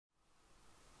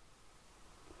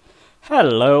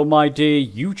Hello my dear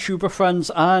YouTuber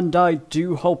friends, and I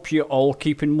do hope you're all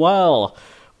keeping well.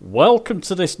 Welcome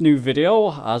to this new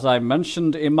video. As I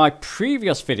mentioned in my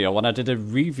previous video when I did a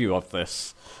review of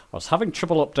this, I was having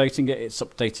trouble updating it. It's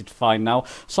updated fine now.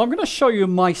 So I'm going to show you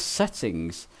my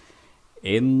settings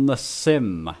in the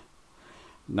sim.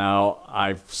 Now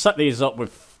I've set these up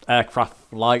with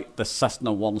aircraft like the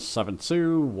Cessna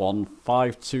 172,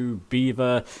 152,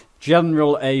 Beaver,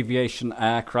 general aviation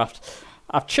aircraft.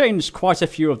 I've changed quite a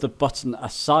few of the button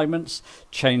assignments,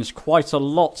 changed quite a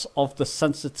lot of the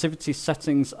sensitivity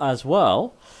settings as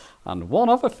well. And one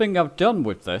other thing I've done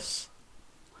with this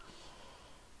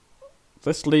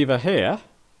lever here,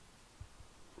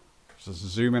 just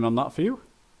zoom in on that for you,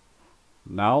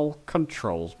 now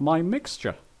controls my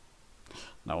mixture.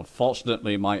 Now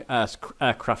unfortunately my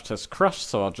aircraft has crashed,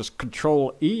 so I'll just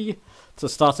control E to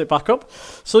start it back up.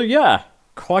 So yeah,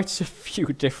 quite a few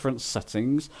different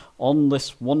settings on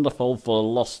this wonderful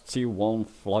V1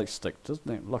 Flightstick. Doesn't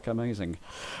it look amazing?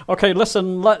 Okay,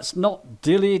 listen, let's not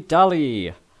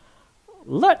dilly-dally.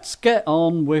 Let's get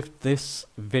on with this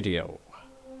video.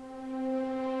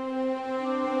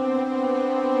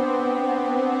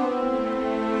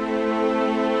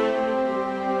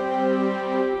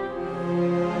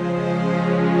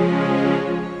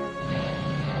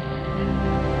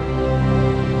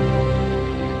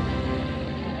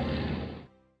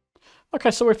 Okay,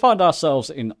 so we find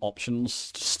ourselves in options.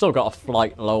 Still got a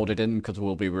flight loaded in because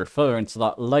we'll be referring to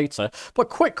that later. But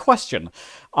quick question.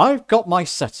 I've got my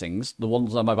settings, the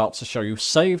ones I'm about to show you,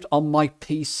 saved on my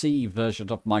PC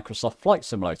version of Microsoft Flight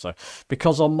Simulator.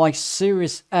 Because on my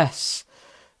Series S,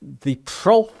 the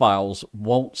profiles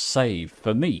won't save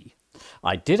for me.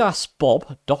 I did ask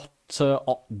Bob, Dr.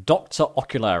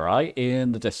 Oculari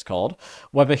in the Discord,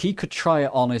 whether he could try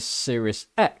it on his Series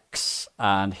X,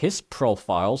 and his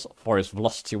profiles for his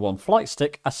Velocity 1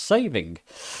 Flightstick are saving.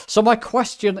 So my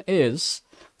question is,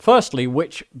 firstly,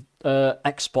 which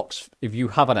Xbox, if you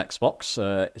have an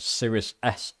Xbox, Series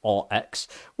S or X,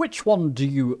 which one do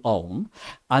you own?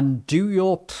 And do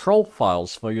your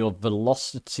profiles for your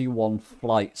Velocity 1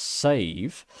 flight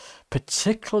save,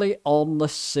 particularly on the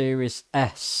Series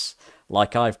S,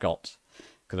 like I've got?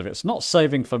 Because if it's not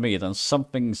saving for me, then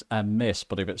something's amiss.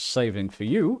 But if it's saving for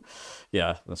you,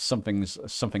 yeah, something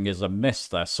is amiss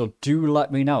there. So do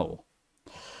let me know.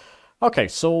 Okay,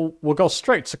 so we'll go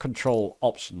straight to control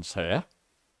options here.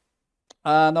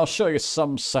 And I'll show you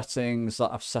some settings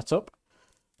that I've set up.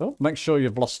 So make sure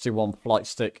your Velocity 1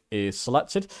 Flightstick is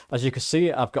selected. As you can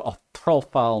see, I've got a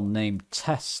profile named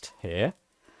Test here.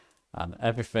 And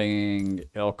everything,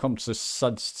 it'll come to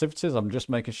sensitivities, I'm just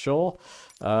making sure.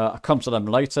 I'll come to them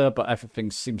later, but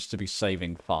everything seems to be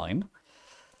saving fine.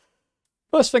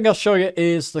 First thing I'll show you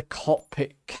is the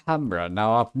cockpit camera.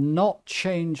 Now, I've not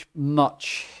changed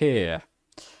much here.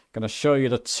 I'm going to show you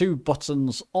the two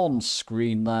buttons on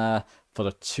screen there for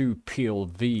the two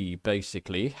PLV,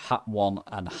 basically, Hat 1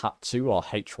 and Hat 2, or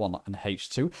H1 and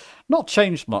H2. Not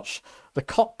changed much. The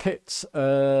cockpit,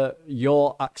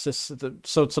 your axis,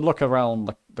 so to look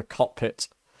around the cockpit,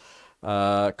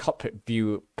 cockpit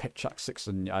view, pitch axis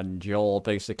and yaw,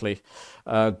 basically,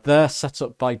 they're set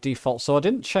up by default, so I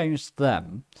didn't change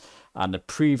them. And the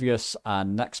previous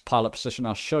and next pilot position,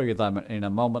 I'll show you them in a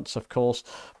moment, of course,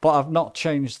 but I've not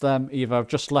changed them either, I've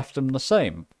just left them the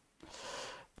same.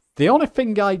 The only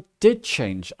thing I did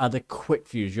change are the quick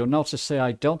views. You'll notice here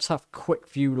I don't have quick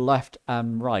view left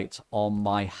and right on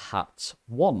my Hat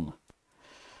 1.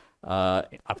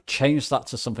 I've changed that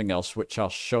to something else, which I'll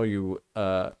show you.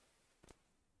 Well,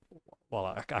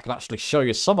 I can actually show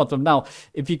you some of them now.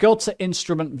 If you go to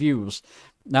Instrument Views,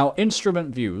 now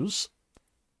Instrument Views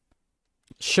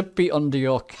should be under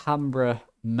your camera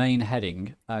main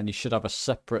heading, and you should have a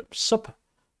separate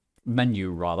menu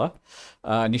rather,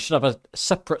 and you should have a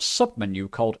separate sub-menu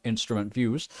called Instrument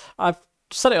Views. I've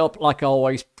set it up like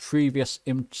always, previous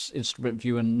instrument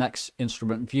view and next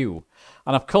instrument view.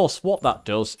 And of course what that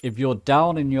does, if you're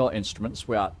down in your instruments,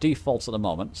 we're at default at the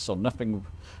moment, so nothing,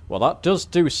 well that does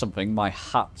do something, my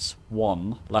Hat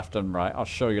 1 left and right, I'll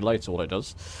show you later what it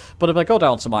does. But if I go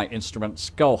down to my instruments,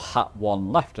 go Hat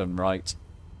 1 left and right,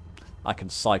 I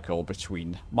can cycle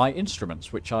between my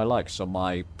instruments, which I like. So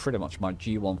pretty much my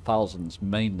G1000's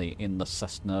mainly in the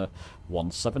Cessna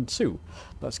 172.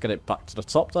 Let's get it back to the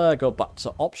top there, go back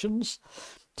to options.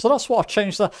 So that's what I've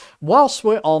changed there. Whilst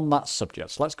we're on that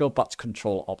subject, let's go back to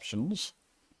control options.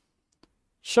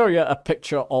 Show you a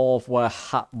picture of where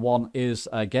Hat 1 is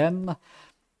again.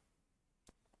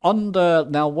 Under,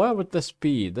 now where would this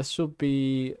be? This would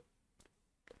be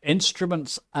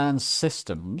Instruments and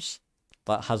Systems.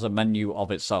 That has a menu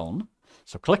of its own.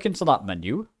 So click into that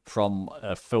menu from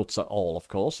filter all, of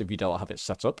course, if you don't have it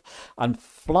set up, and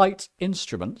flight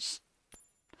instruments.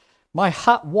 My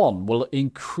hat 1 will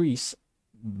increase,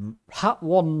 hat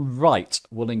 1 right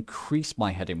will increase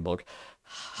my heading bug.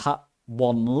 Hat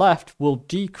 1 left will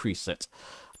decrease it.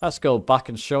 Let's go back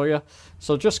and show you.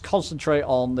 So just concentrate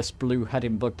on this blue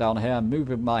heading bug down here,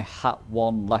 moving my hat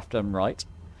 1 left and right.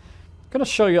 I'm going to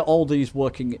show you all these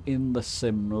working in the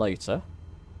sim later.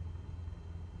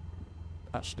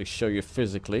 Actually show you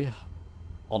physically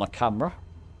on a camera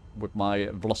with my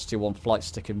Velocity 1 flight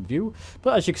stick in view.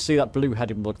 But as you can see, that blue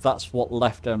heading bug, that's what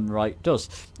left and right does.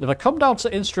 If I come down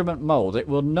to instrument mode, it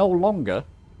will no longer...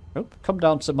 come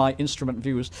down to my instrument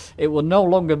views, it will no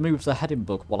longer move the heading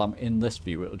bug while I'm in this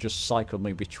view. It will just cycle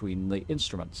me between the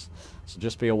instruments. So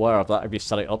just be aware of that if you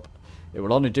set it up. It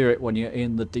will only do it when you're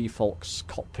in the default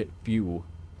cockpit view.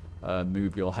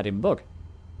 Move your heading bug.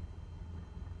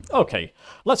 Okay,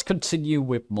 let's continue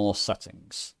with more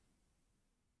settings.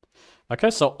 Okay,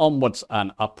 so onwards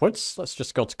and upwards. Let's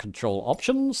just go to control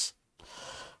options.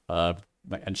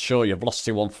 Ensure your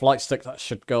Velocity 1 flight stick, that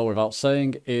should go without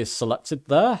saying, is selected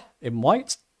there in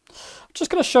white. I'm just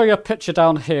going to show you a picture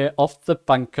down here of the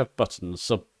bank of buttons.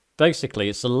 So basically,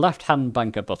 it's the left-hand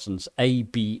bank of buttons, A,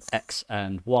 B, X,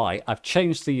 and Y. I've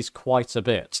changed these quite a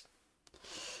bit.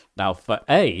 Now for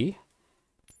A,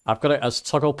 I've got it as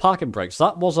toggle parking brakes.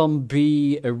 That was on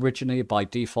B originally by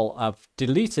default. I've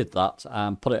deleted that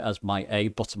and put it as my A,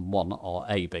 button 1, or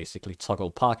A basically,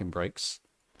 toggle parking brakes.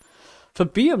 For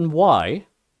B and Y,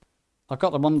 I've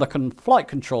got them under flight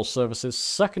control services,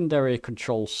 secondary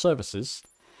control services,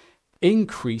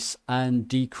 increase and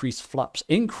decrease flaps.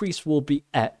 Increase will be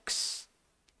X,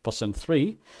 button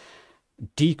 3.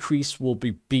 Decrease will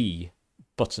be B,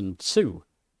 button 2.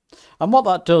 And what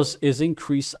that does is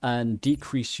increase and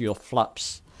decrease your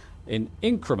flaps in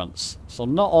increments. So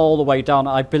not all the way down.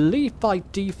 I believe by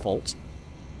default,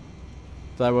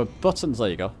 there were buttons. There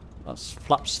you go. That's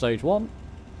flap stage 1.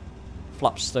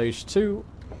 Flap stage 2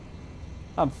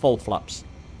 and full flaps.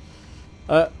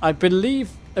 I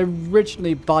believe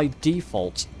originally by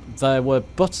default there were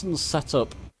buttons set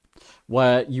up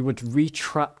where you would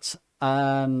retract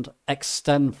and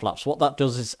extend flaps. What that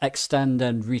does is extend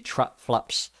and retract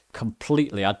flaps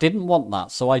completely. I didn't want that,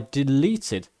 so I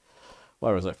deleted,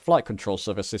 where is it? Flight control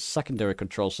services, secondary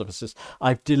control services.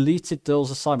 I've deleted those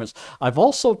assignments. I've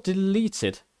also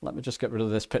deleted, let me just get rid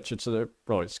of this picture to the,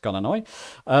 oh, it's gone annoying.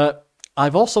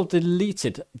 I've also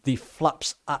deleted the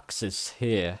flaps axis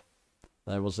here.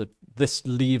 There was this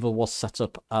lever was set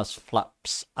up as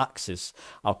flaps axis.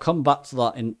 I'll come back to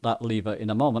that in that lever in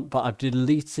a moment, but I've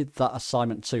deleted that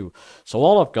assignment too. So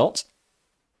all I've got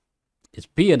is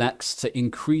B and X to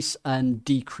increase and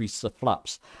decrease the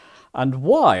flaps. And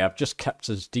Y I've just kept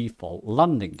as default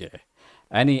landing gear.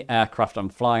 Any aircraft I'm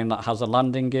flying that has a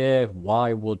landing gear,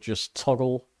 Y will just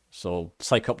toggle, so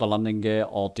take up the landing gear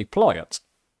or deploy it.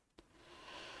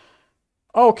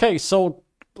 Okay, so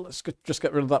let's just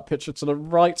get rid of that picture to the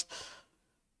right.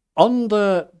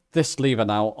 Under this lever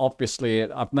now, obviously,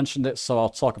 I've mentioned it, so I'll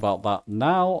talk about that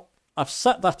now. I've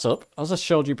set that up, as I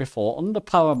showed you before, under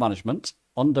power management,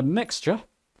 under mixture,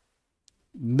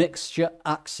 mixture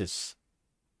axis.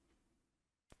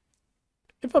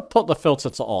 If I put the filter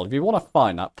to all, if you want to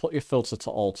find that, put your filter to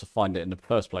all to find it in the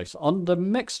first place. Under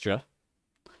mixture,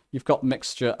 you've got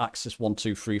mixture axis 1,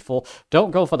 2, 3, 4.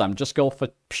 Don't go for them. Just go for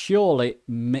purely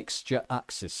mixture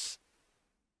axis.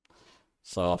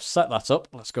 So I've set that up.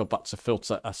 Let's go back to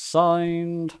filter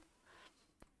assigned.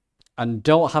 And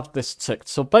don't have this ticked.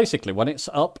 So basically, when it's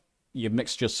up, your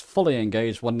mixture's fully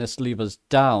engaged. When this lever's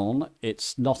down,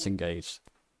 it's not engaged.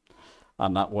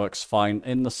 And that works fine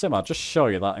in the sim. I'll just show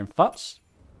you that, in fact.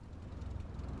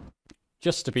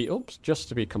 Just to be, oops, just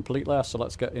to be complete there. So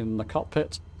let's get in the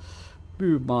cockpit.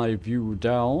 Move my view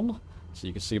down so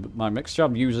you can see my mixture.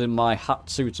 I'm using my hat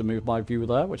 2 to move my view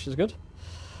there, which is good.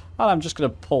 And I'm just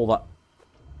going to pull that,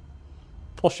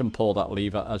 push and pull that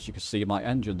lever. As you can see, my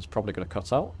engine's probably going to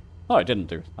cut out. Oh, it didn't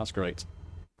do. That's great.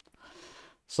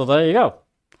 So there you go.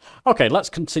 Okay,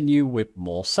 let's continue with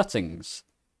more settings.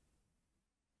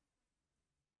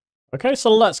 Okay,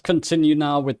 so let's continue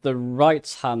now with the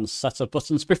right-hand set of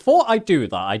buttons. Before I do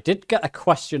that, I did get a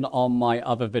question on my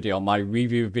other video, my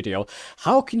review video.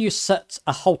 How can you set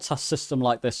a HOTAS system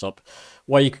like this up,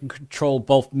 where you can control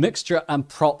both mixture and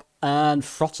prop and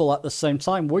throttle at the same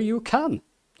time? Well, you can.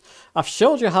 I've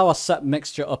showed you how I set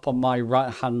mixture up on my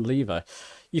right-hand lever.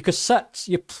 You could set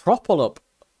your propeller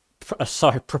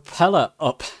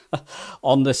up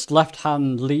on this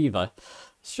left-hand lever.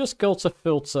 Let's just go to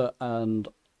filter and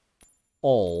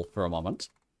all for a moment,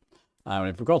 And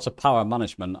if we go to power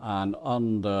management and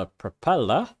under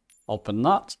propeller, open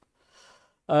that.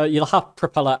 You'll have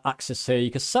propeller axis here.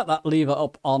 You can set that lever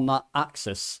up on that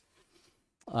axis.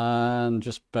 And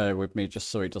just bear with me just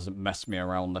so it doesn't mess me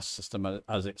around this system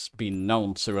as it's been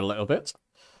known to a little bit.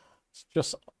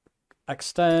 Just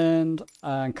extend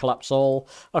and collapse all.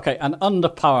 Okay, and under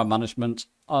power management,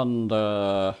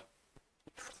 under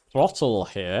throttle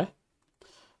here,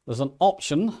 there's an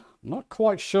option. I'm not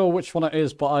quite sure which one it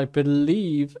is, but I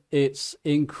believe it's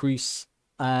increase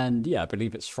and, yeah, I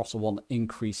believe it's throttle 1,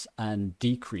 increase and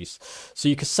decrease. So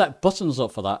you can set buttons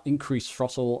up for that, increase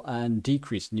throttle and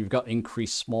decrease. And you've got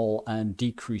increase small and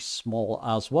decrease small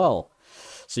as well.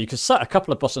 So you can set a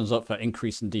couple of buttons up for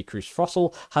increase and decrease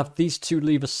throttle, have these two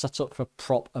levers set up for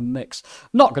prop and mix.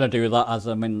 Not going to do that as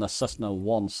I'm in the Cessna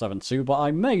 172, but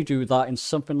I may do that in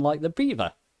something like the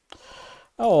Beaver.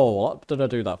 Oh, what did I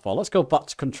do that for? Let's go back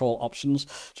to control options.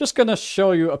 Just going to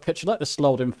show you a picture. Let this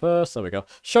load in first. There we go.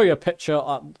 Show you a picture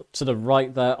to the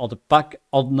right there on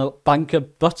the banker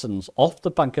buttons, off the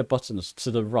banker buttons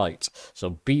to the right.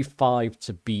 So B5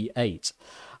 to B8.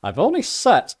 I've only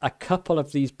set a couple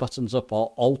of these buttons up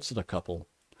or altered a couple.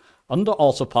 Under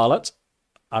autopilot,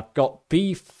 I've got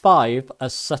B5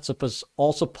 as set up as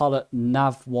autopilot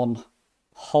nav1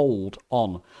 hold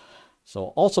on.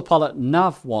 So autopilot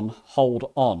nav1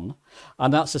 hold on,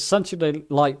 and that's essentially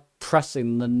like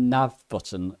pressing the nav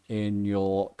button in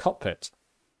your cockpit.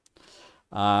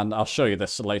 And I'll show you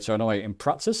this later anyway in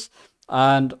practice.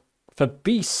 And for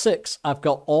B6, I've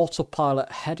got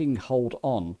autopilot heading hold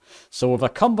on. So with a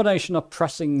combination of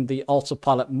pressing the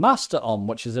autopilot master on,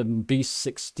 which is in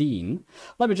B16,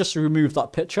 let me just remove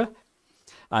that picture.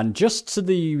 And just to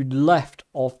the left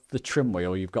of the trim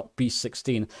wheel, you've got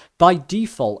B16. By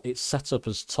default, it's set up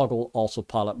as toggle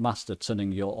autopilot master,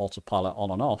 turning your autopilot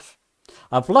on and off.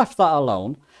 I've left that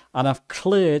alone, and I've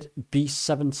cleared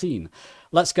B17.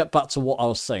 Let's get back to what I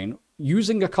was saying.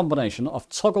 Using a combination of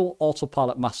toggle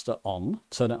autopilot master on,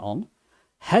 turn it on,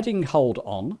 heading hold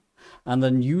on, and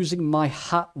then using my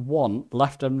hat 1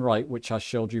 left and right, which I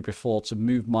showed you before, to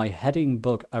move my heading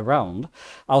bug around.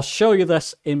 I'll show you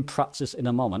this in practice in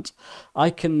a moment.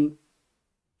 I can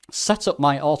set up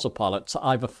my autopilot to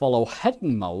either follow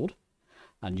heading mode,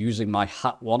 and using my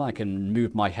hat 1 I can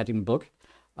move my heading bug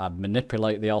and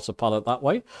manipulate the autopilot that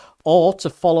way, or to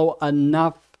follow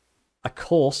a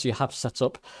course you have set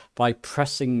up by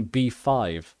pressing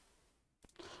B5.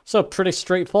 So pretty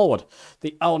straightforward.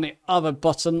 The only other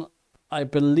button I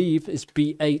believe is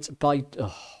B8 by...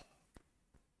 Oh.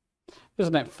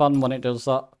 Isn't it fun when it does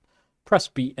that? Press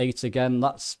B8 again.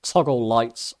 That's toggle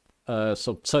lights.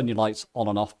 So turn your lights on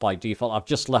and off by default. I've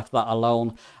just left that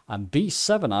alone. And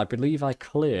B7 I believe I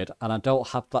cleared, and I don't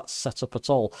have that set up at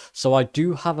all. So I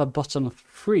do have a button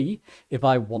free if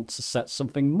I want to set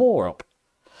something more up.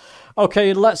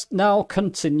 Okay, let's now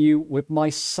continue with my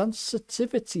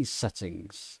sensitivity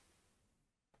settings.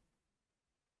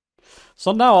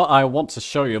 So now I want to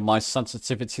show you my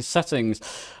sensitivity settings.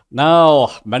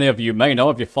 Now, many of you may know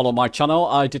if you follow my channel,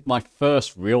 I did my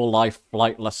first real-life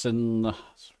flight lesson a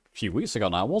few weeks ago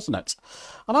now, wasn't it?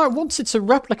 And I wanted to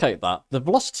replicate that. The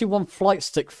V1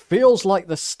 Flightstick feels like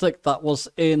the stick that was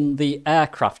in the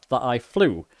aircraft that I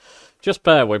flew. Just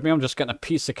bear with me, I'm just getting a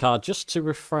piece of card just to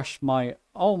refresh my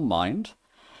own mind.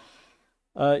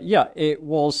 Yeah, it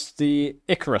was the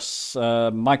Icarus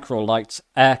microlight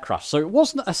aircraft. So it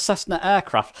wasn't a Cessna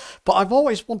aircraft, but I've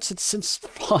always wanted, since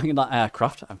flying that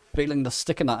aircraft and feeling the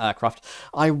stick in that aircraft,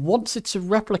 I wanted to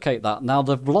replicate that. Now,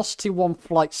 the V1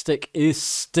 Flightstick is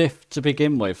stiff to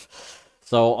begin with.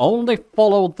 So only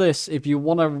follow this if you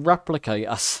want to replicate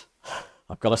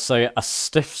I've got to say, a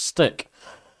stiff stick.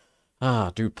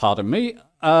 Do pardon me.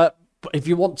 But if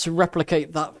you want to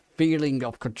replicate that feeling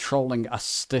of controlling a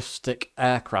stiff stick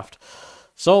aircraft.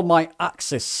 So my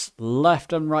axis,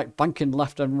 left and right, banking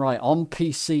left and right on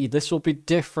PC. This will be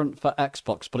different for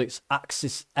Xbox, but it's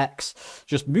axis X.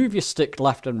 Just move your stick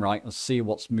left and right and see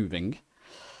what's moving.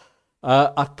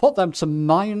 I've put them to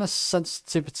minus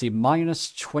sensitivity,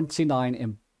 minus 29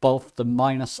 in both the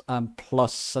minus and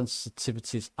plus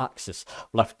sensitivities axis.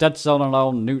 Left dead zone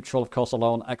alone, neutral of course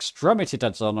alone, extremity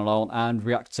dead zone alone, and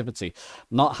reactivity.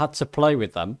 Not had to play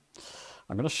with them.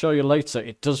 I'm going to show you later.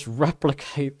 It does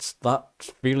replicate that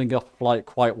feeling of flight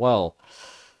quite well.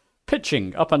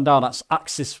 Pitching up and down, that's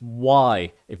axis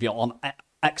Y. If you're on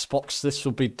Xbox, this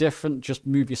will be different. Just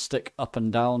move your stick up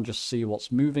and down, just see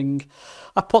what's moving.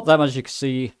 I put them, as you can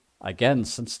see, again,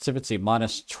 sensitivity,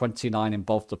 minus 29 in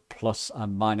both the plus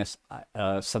and minus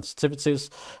sensitivities.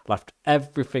 Left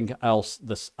everything else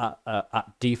this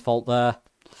at default there.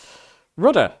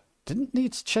 Rudder. Didn't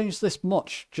need to change this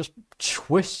much. Just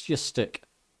twist your stick.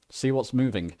 See what's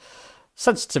moving.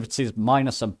 Sensitivity is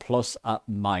minus and plus at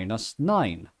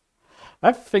 -9.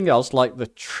 Everything else, like the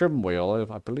trim wheel,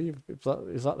 I believe,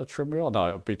 is that the trim wheel? No,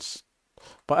 it would be...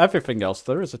 But everything else,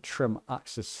 there is a trim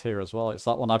axis here as well. It's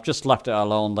that one. I've just left it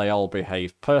alone. They all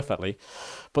behave perfectly.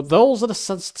 But those are the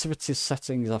sensitivity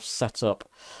settings I've set up.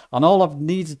 And all I've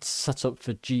needed to set up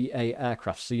for GA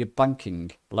aircraft. So you're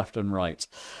banking left and right.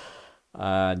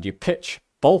 And you pitch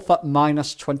both at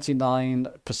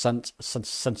 -29%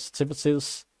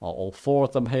 sensitivities. All four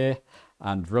of them here.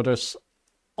 And rudders.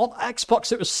 On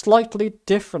Xbox, it was slightly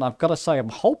different, I've got to say. I'm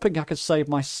hoping I could save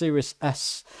my Series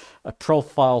S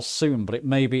profile soon, but it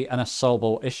may be an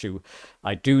Asobo issue.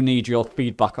 I do need your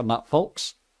feedback on that,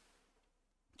 folks.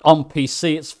 On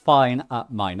PC, it's fine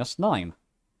at -9.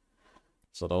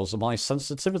 So those are my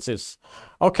sensitivities.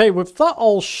 Okay, with that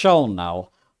all shown now,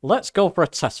 let's go for a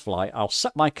test flight. I'll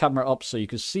set my camera up so you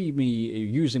can see me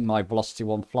using my Velocity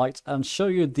 1 flight and show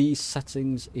you these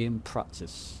settings in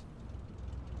practice.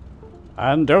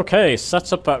 And okay,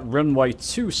 set up at runway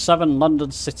 27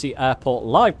 London City Airport,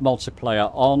 live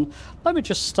multiplayer on. Let me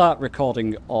just start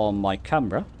recording on my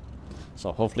camera.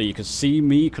 So hopefully you can see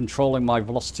me controlling my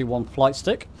Velocity 1 flight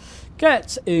stick.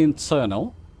 Get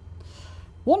internal.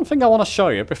 One thing I want to show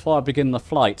you before I begin the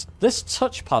flight. This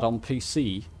touchpad on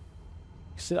PC,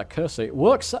 you see that cursor? It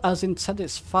works as intended.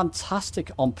 It's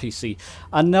fantastic on PC.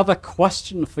 Another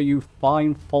question for you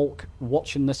fine folk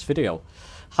watching this video.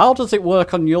 How does it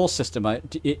work on your system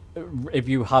if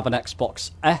you have an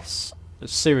Xbox S,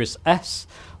 Series S,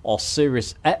 or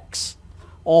Series X,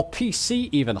 or PC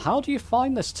even? How do you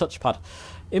find this touchpad?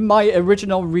 In my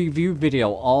original review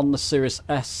video on the Series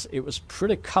S, it was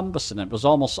pretty cumbersome. It was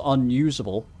almost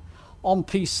unusable. On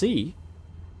PC,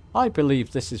 I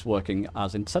believe this is working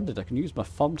as intended. I can use my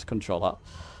thumb to control that.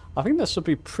 I think this would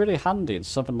be pretty handy in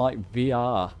something like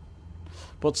VR.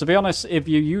 But to be honest, if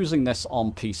you're using this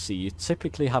on PC, you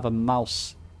typically have a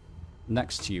mouse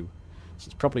next to you. So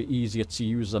it's probably easier to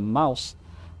use a mouse.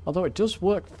 Although it does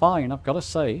work fine, I've got to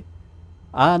say.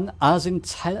 And as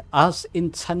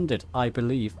intended, I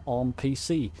believe, on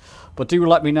PC. But do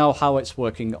let me know how it's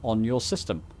working on your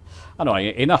system.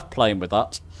 Anyway, enough playing with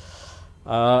that.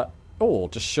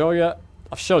 Just show you.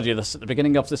 I've showed you this at the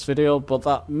beginning of this video, but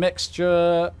that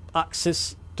mixture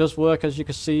axis does work, as you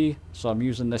can see. So I'm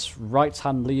using this right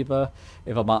hand lever.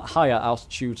 If I'm at higher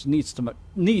altitudes, need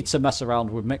to mess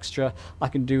around with mixture, I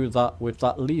can do that with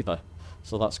that lever.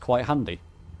 So that's quite handy.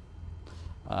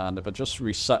 And if I just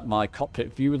reset my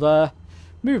cockpit view there,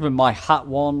 moving my hat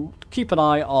one, keep an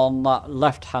eye on that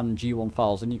left hand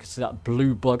G1000. You can see that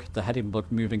blue bug, the heading bug,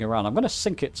 moving around. I'm going to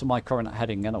sync it to my current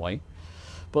heading anyway.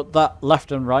 But that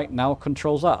left and right now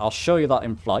controls that. I'll show you that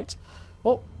in flight.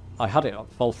 Oh, I had it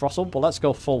at full throttle, but let's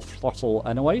go full throttle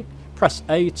anyway. Press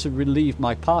A to release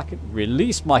my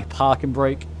parking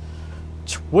brake.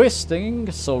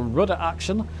 Twisting, so rudder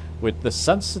action with the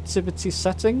sensitivity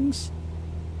settings.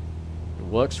 It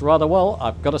works rather well,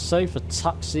 I've got to say, for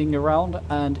taxiing around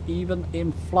and even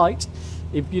in flight.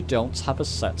 If you don't have a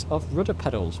set of rudder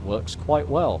pedals, works quite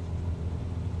well.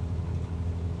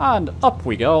 And up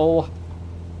we go.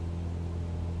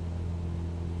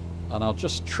 And I'll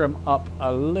just trim up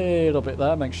a little bit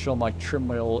there, make sure my trim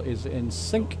wheel is in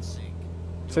sync.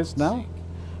 It is now.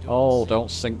 Oh, don't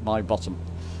sink my bottom.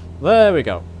 There we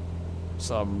go.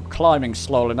 So I'm climbing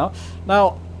slowly now.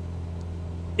 Now,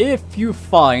 if you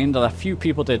find, and a few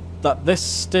people did, that this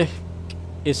stick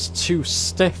is too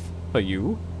stiff for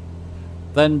you,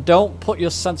 then don't put your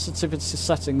sensitivity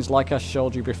settings like I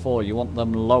showed you before. You want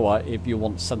them lower if you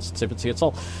want sensitivity at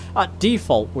all. At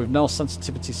default, with no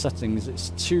sensitivity settings,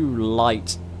 it's too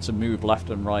light to move left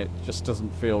and right. It just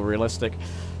doesn't feel realistic.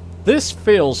 This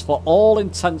feels, for all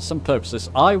intents and purposes,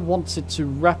 I wanted to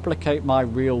replicate my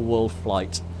real world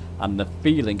flight and the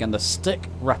feeling, and the stick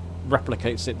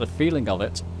replicates it, the feeling of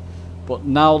it. But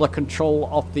now the control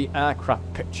of the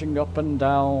aircraft pitching up and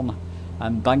down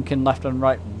and banking left and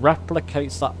right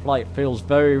replicates that flight. Feels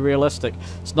very realistic.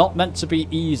 It's not meant to be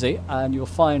easy, and you'll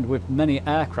find with many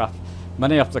aircraft,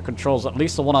 many of the controls, at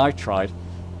least the one I tried,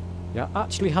 you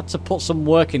actually had to put some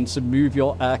work in to move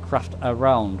your aircraft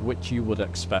around, which you would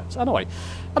expect. Anyway,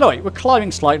 we're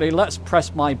climbing slightly. Let's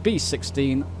press my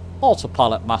B16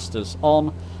 autopilot masters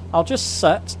on. I'll just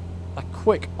set a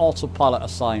quick autopilot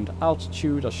assigned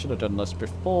altitude. I should have done this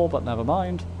before, but never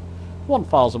mind.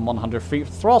 1,100 feet.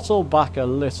 Throttle back a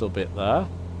little bit there.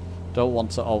 Don't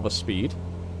want to overspeed.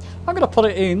 I'm going to put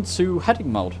it into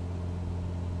heading mode.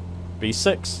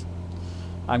 B6.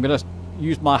 I'm going to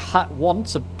use my hat 1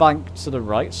 to bank to the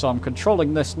right. So I'm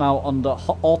controlling this now under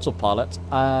autopilot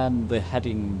and the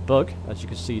heading bug, as you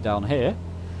can see down here.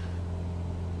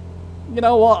 You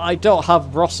know what? I don't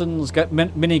have Rosson's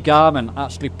Mini Garmin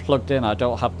actually plugged in. I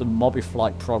don't have the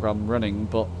Mobiflight program running,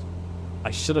 but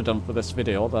I should have done for this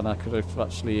video. Then I could have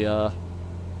actually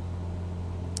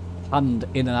panned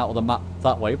in and out of the map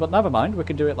that way. But never mind, we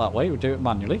can do it that way. We'll do it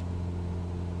manually.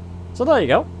 So there you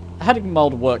go. Heading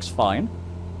mode works fine.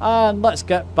 And let's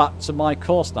get back to my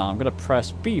course now. I'm going to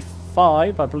press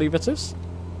B5, I believe it is.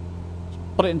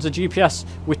 Put it into GPS.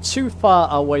 We're too far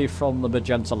away from the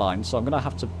magenta line, so I'm going to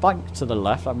have to bank to the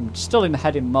left. I'm still in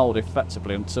heading mode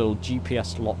effectively until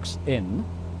GPS locks in.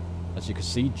 As you can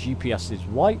see, GPS is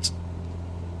white.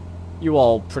 You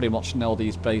all pretty much know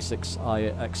these basics, I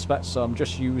expect, so I'm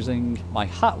just using my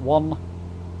hat 1.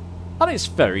 And it's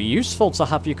very useful to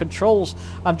have your controls.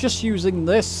 I'm just using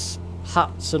this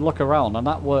hat to look around, and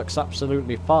that works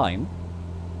absolutely fine.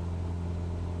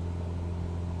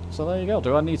 So there you go.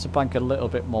 Do I need to bank a little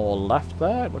bit more left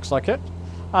there? It looks like it.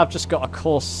 I've just got a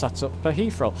course set up for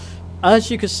Heathrow. As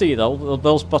you can see, though,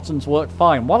 those buttons work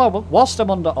fine. Whilst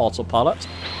I'm under autopilot,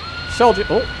 showed you...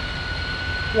 Oh,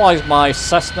 why is my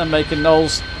Cessna making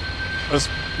those? There's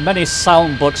many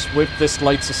sound bugs with this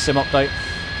latest sim update.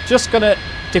 Just going to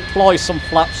deploy some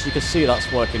flaps. You can see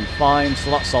that's working fine.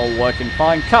 So that's all working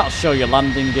fine. Can't show you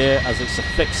landing gear as it's a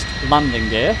fixed landing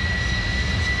gear.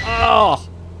 Oh!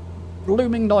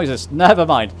 Blooming noises. Never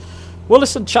mind. Well,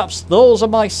 listen, chaps, those are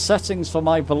my settings for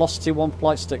my V1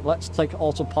 Flightstick. Let's take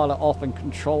autopilot off and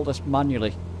control this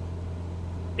manually.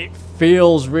 It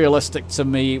feels realistic to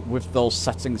me with those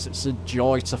settings. It's a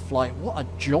joy to fly. What a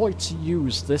joy to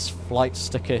use this flight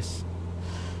stick is.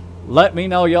 Let me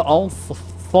know your own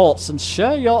thoughts and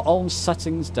share your own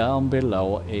settings down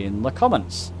below in the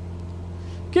comments.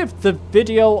 Give the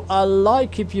video a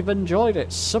like if you've enjoyed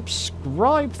it.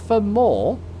 Subscribe for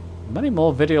more. Many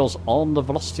more videos on the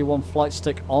V1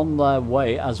 Flightstick on their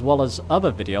way, as well as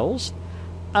other videos.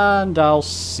 And I'll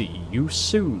see you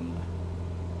soon.